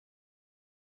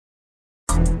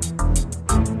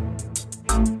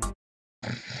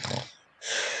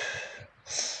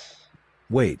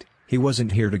Wait, he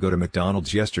wasn't here to go to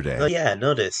McDonald's yesterday. Oh yeah,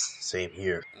 notice. Same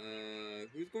here.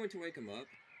 Who's going to wake him up?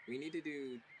 We need to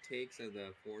do takes of the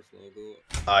Force logo.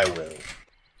 I will.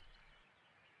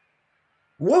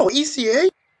 Whoa, ECA?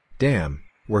 Damn,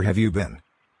 where have you been?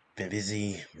 Been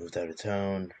busy, moved out of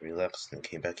town, relapsed, and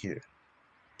came back here.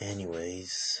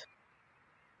 Anyways...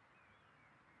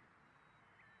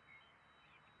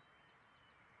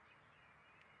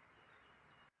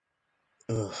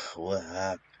 Ugh, what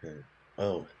happened?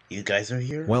 Oh, you guys are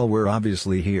here? Well, we're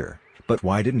obviously here, but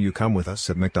why didn't you come with us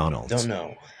at McDonald's? Don't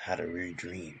know. Had a weird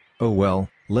dream. Oh well,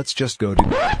 let's just go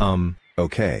to...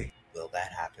 okay. Well,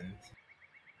 that happened.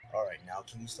 Alright, now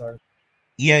can we start?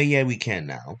 Yeah, we can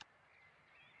now.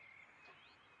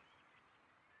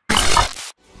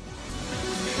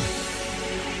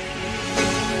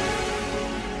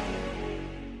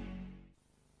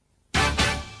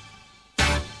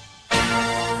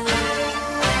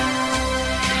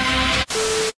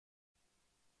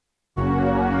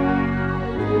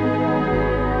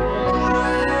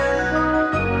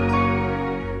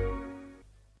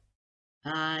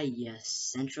 Yes,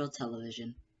 Central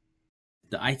Television.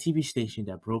 The ITV station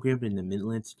that programmed in the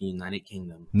Midlands, the United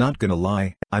Kingdom. Not gonna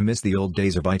lie, I miss the old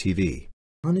days of ITV.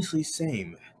 Honestly,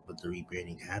 same, but the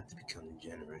rebranding had to become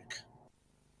generic.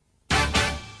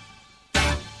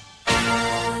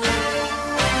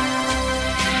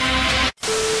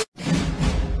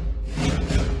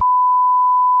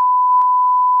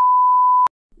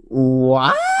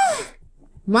 What?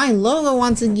 My logo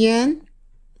once again?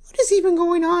 What is even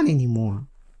going on anymore?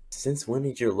 Since when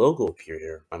did your logo appear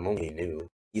here? I'm only new.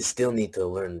 You still need to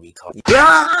learn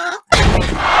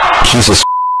Jesus.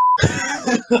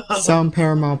 Some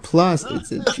Paramount Plus,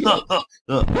 it's a joke.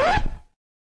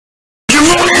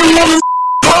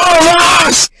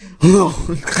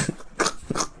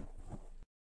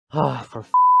 For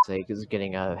f***'s sake, this is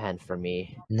getting out of hand for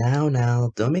me.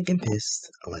 Now, don't make him pissed.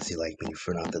 Unless you like me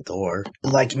for not the door.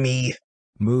 Like me!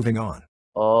 Moving on.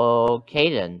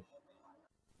 Okay then.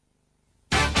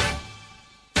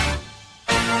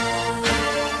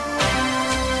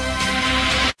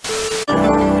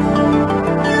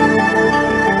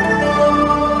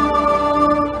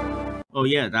 Oh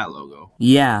yeah, that logo.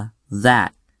 Yeah,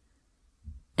 that.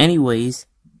 Anyways,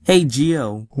 hey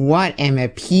Gio. What am a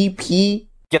PP?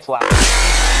 Get flat.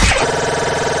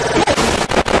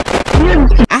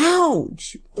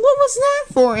 Ouch! What was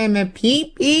that for, am a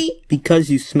PP?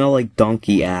 Because you smell like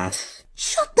donkey ass.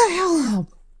 Shut the hell up!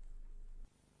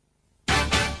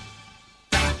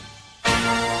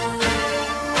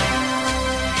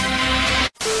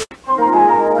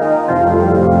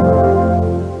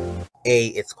 Hey,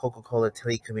 it's Coca-Cola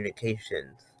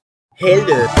Telecommunications.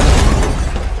 Hello!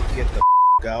 Get the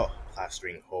f*** out,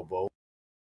 plastering hobo.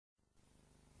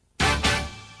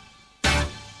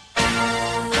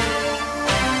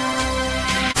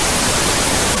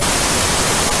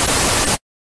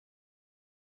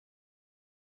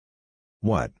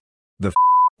 What? The f***?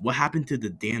 What happened to the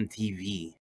damn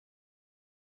TV?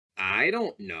 I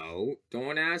don't know.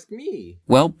 Don't ask me.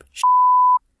 Well,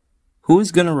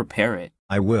 who's gonna repair it?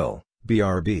 I will.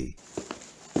 BRB.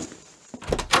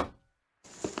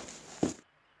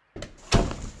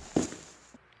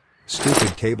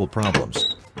 Stupid cable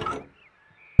problems.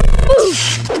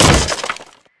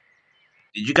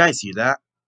 Did you guys hear that?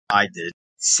 I did.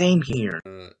 Same here.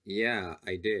 Yeah,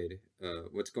 I did.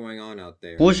 What's going on out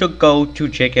there? Who should go to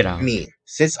check it out? Me,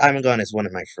 since I'm gone is one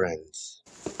of my friends.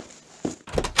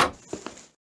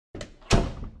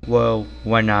 Well,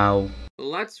 why now?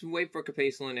 Let's wait for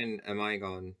Capacelan and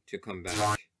Amigon to come back.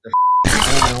 The f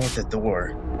going on with the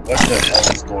door? What the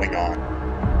hell is going on?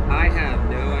 I have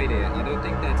no idea. I don't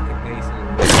think that's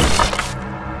Capacelan.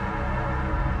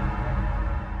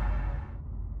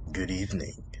 Good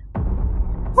evening.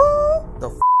 Who the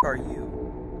f are you?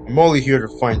 I'm only here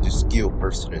to find this Guild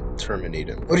person and terminate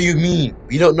him. What do you mean?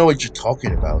 We don't know what you're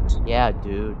talking about. Yeah,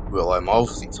 dude. Well, I'm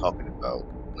obviously talking about...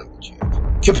 Let me check.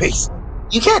 Capacelan!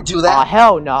 You can't do that! Oh,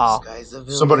 hell no!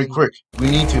 Somebody quick. We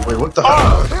need to... Wait, what the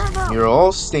hell? You're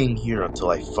all staying here until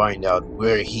I find out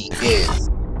where he is.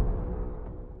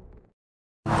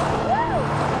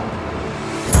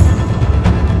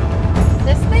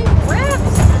 This thing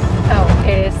rips! Oh,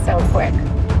 it is so quick.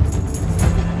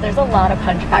 There's a lot of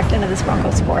punch packed into this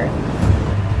Bronco Sport.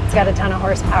 It's got a ton of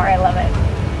horsepower, I love it.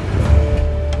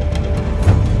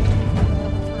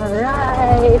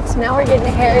 Alright, now we're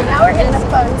getting hairy, now we're getting the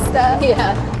fun stuff.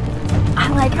 Yeah. I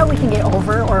like how we can get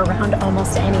over or around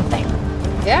almost anything.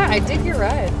 Yeah, I dig your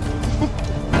ride.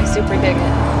 I super dig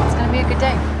it. It's gonna be a good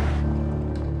day.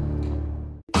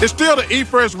 It's still the Eat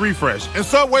Fresh Refresh, and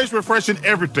Subway's refreshing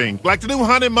everything. Like the new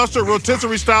honey mustard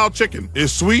rotisserie style chicken.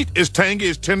 It's sweet, it's tangy,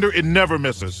 it's tender, it never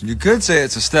misses. You could say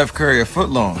it's a Steph Curry of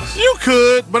footlongs. You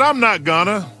could, but I'm not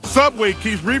gonna. Subway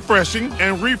keeps refreshing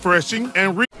and refreshing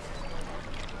and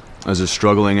As a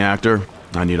struggling actor,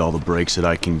 I need all the breaks that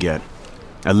I can get.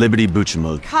 At Liberty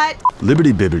Buchamode. Cut.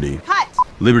 Liberty Bibbity. Cut.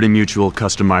 Liberty Mutual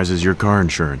customizes your car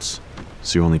insurance,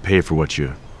 so you only pay for what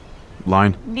you...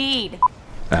 Line? Need.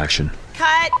 Action.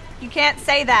 Cut. You can't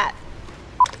say that.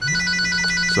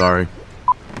 Sorry.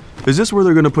 Is this where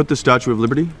they're gonna put the Statue of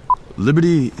Liberty?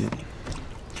 Liberty...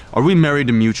 Are we married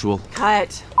to Mutual?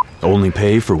 Cut. Only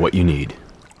pay for what you need.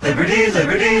 Liberty,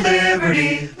 liberty,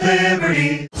 liberty,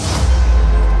 liberty.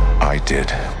 I did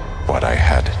what I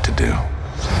had to do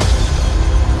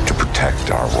to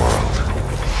protect our world.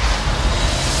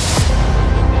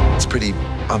 It's pretty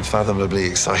unfathomably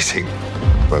exciting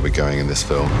where we're going in this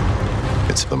film.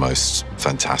 It's the most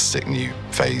fantastic new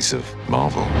phase of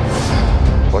Marvel.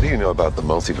 What do you know about the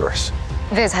multiverse?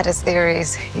 Viz had his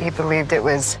theories. He believed it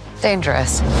was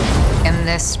dangerous. In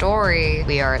this story,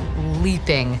 we are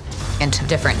leaping into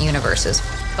different universes.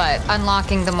 But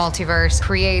unlocking the multiverse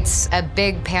creates a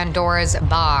big Pandora's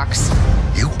box.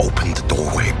 You opened the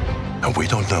doorway, and we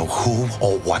don't know who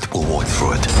or what will walk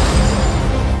through it.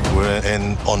 We're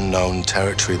in unknown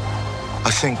territory. I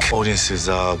think audiences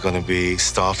are going to be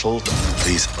startled.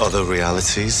 These other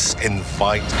realities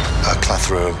invite a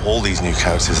plethora of all these new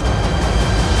characters.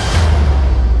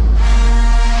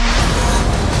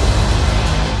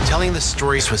 Telling the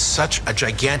stories was such a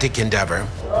gigantic endeavor.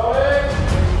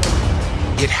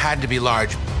 It had to be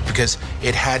large because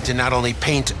it had to not only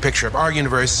paint a picture of our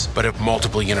universe, but of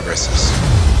multiple universes.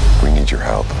 We need your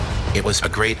help. It was a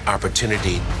great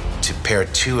opportunity to pair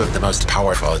two of the most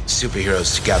powerful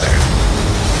superheroes together.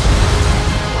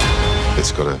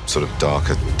 It's got a sort of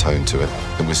darker tone to it.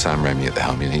 And with Sam Raimi at the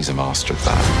helm, he's a master of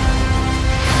that.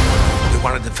 We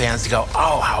wanted the fans to go,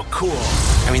 oh, how cool.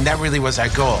 I mean, that really was our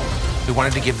goal. We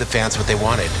wanted to give the fans what they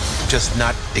wanted, just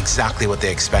not exactly what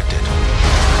they expected.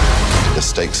 The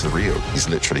stakes are real. He's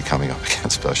literally coming up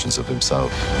against versions of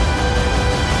himself.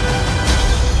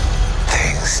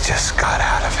 Things just got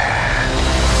out of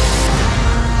hand.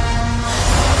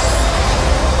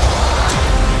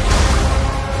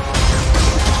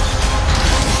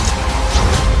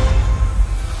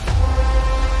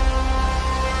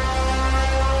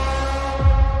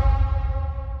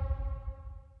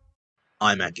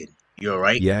 I'm Ekin. You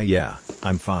alright? Yeah,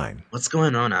 I'm fine. What's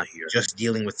going on out here? Just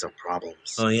dealing with some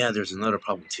problems. Oh yeah, there's another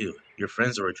problem too. Your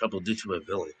friends are in trouble due to a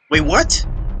villain. Wait, what?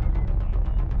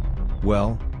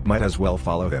 Well, might as well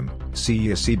follow him. See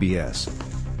ya, CBS.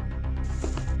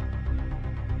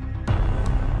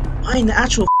 Why in the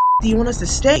actual do you want us to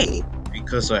stay?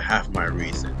 Because I have my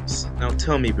reasons. Now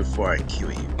tell me before I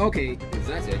kill you. Okay,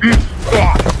 that's it.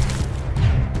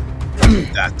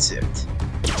 That's it.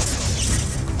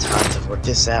 Time to work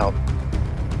this out.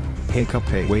 Hey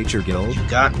Cupcake Wager Guild. You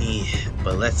got me,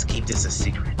 but let's keep this a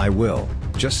secret. I will.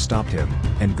 Just stopped him,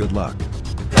 and good luck.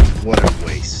 What a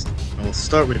waste. I will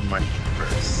start with money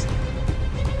first.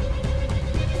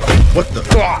 What the?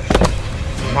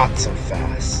 Not so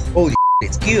fast. Holy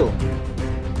it's Gil.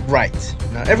 Right.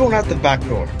 Now everyone out the back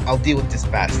door. I'll deal with this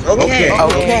fast. Okay.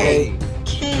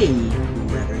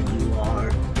 Whoever you are.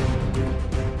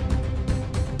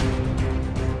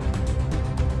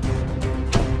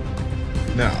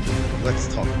 Now, let's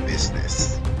talk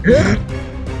business. Well,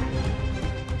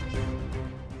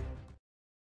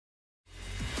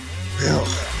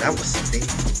 that was something.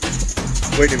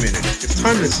 Wait a minute. If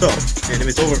time is up, and if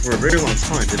it's over for a very long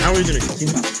time, then how are we going to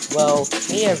continue? Well,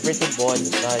 me and Written Boy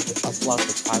decided to unlock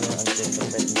the timer until the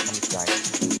written comes back.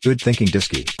 Good thinking,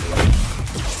 Disky.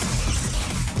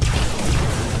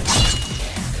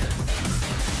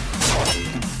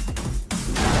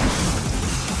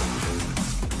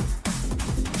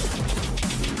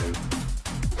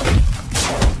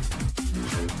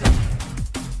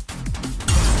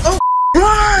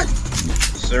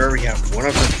 Sir, we have one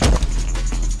of them.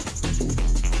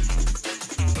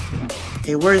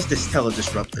 Hey, where is this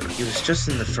tele-disruptor? He was just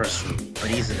in the first room, but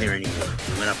he isn't there anymore.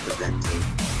 He went up the vent.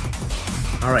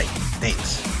 Alright,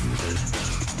 thanks.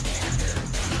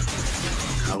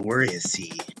 Now, where is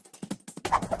he?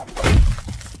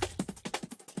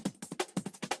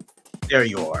 There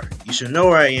you are. You should know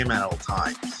where I am at all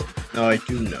times. No, I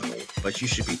do know, but you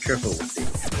should be careful with it.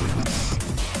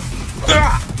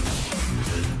 Ah!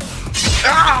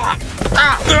 Ah!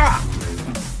 Ah! Ah!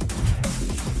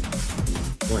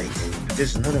 Wait, if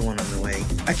there's another one on the way,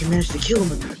 I can manage to kill him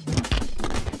with that.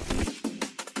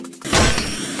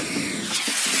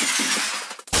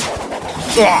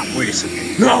 Wait a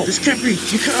second. No! This can't be!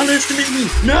 You can't underestimate me!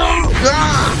 No!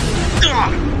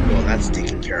 Well, that's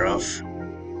taken care of.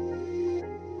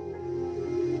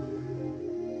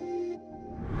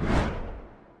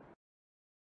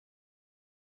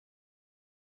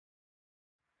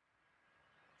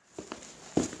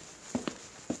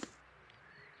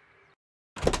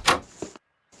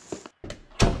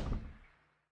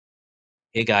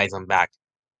 Hey guys, I'm back.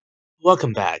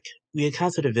 Welcome back. We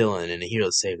encountered a villain and a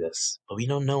hero saved us, but we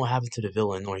don't know what happened to the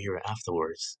villain or hero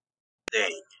afterwards.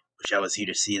 Dang, wish I was here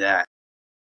to see that.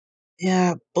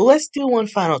 Yeah, but let's do one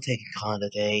final take and call it a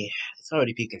day. It's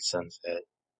already peaking sunset.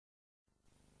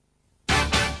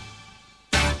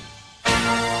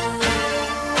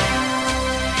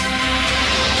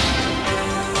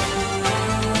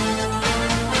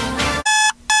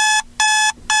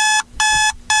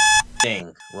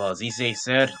 Dang, well, as EJ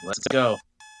said, let's go.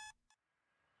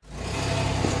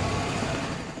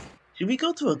 Should we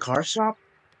go to a car shop?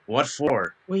 What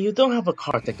for? Well, you don't have a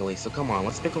car technically, so come on,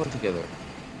 let's pick one together.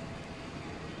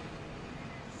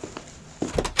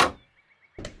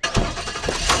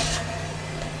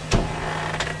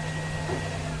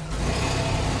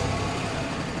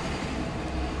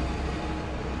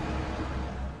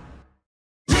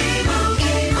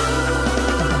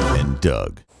 And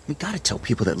Doug. We gotta tell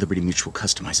people that Liberty Mutual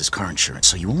customizes car insurance,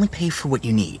 so you only pay for what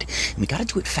you need. And we gotta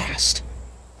do it fast.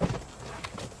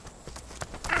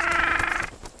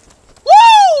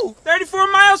 Woo! 34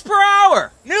 miles per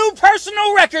hour! New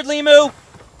personal record, Limu!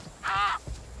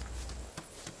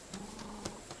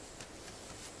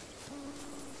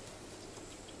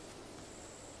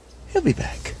 He'll be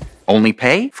back. Only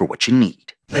pay for what you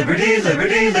need. Liberty,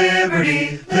 liberty,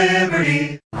 liberty,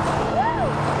 liberty.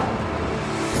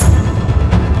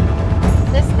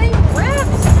 This thing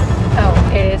rips!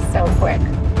 Oh, it is so quick.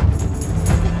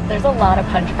 There's a lot of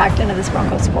punch packed into this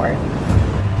Bronco Sport.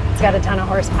 It's got a ton of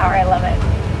horsepower, I love it.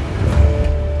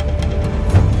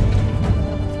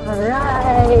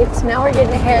 Alright, now we're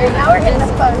getting hairy, now we're getting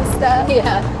the fun stuff.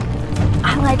 Yeah.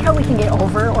 I like how we can get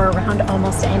over or around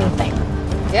almost anything.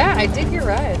 Yeah, I dig your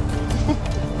ride.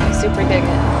 Super dig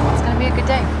it. It's gonna be a good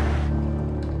day.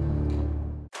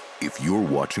 If you're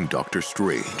watching Doctor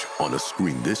Strange on a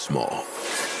screen this small,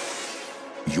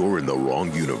 you're in the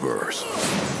wrong universe.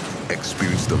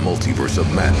 Experience the multiverse of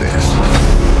madness.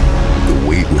 The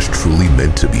way it was truly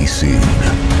meant to be seen.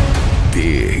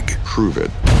 Big. Prove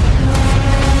it.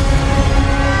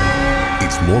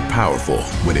 It's more powerful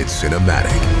when it's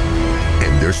cinematic.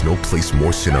 And there's no place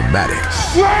more cinematic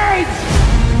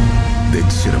than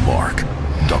Cinemark.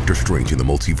 Doctor Strange in the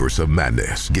Multiverse of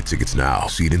Madness. Get tickets now.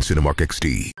 See it in Cinemark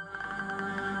XD.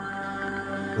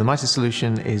 The MITRE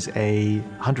solution is a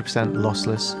 100%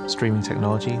 lossless streaming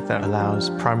technology that allows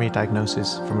primary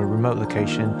diagnosis from a remote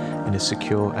location in a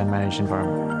secure and managed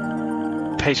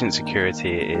environment. Patient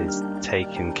security is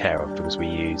taken care of because we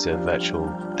use a virtual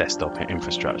desktop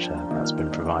infrastructure that's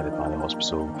been provided by the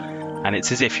hospital. And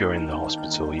it's as if you're in the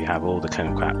hospital. You have all the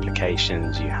clinical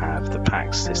applications, you have the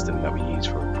PACS system that we use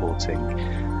for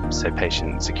reporting, so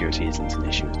patient security isn't an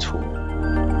issue at all.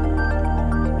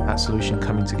 That solution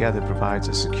coming together provides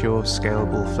a secure,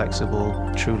 scalable, flexible,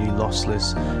 truly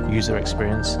lossless user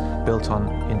experience built on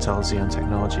Intel Xeon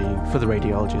technology for the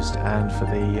radiologist and for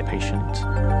the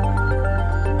patient.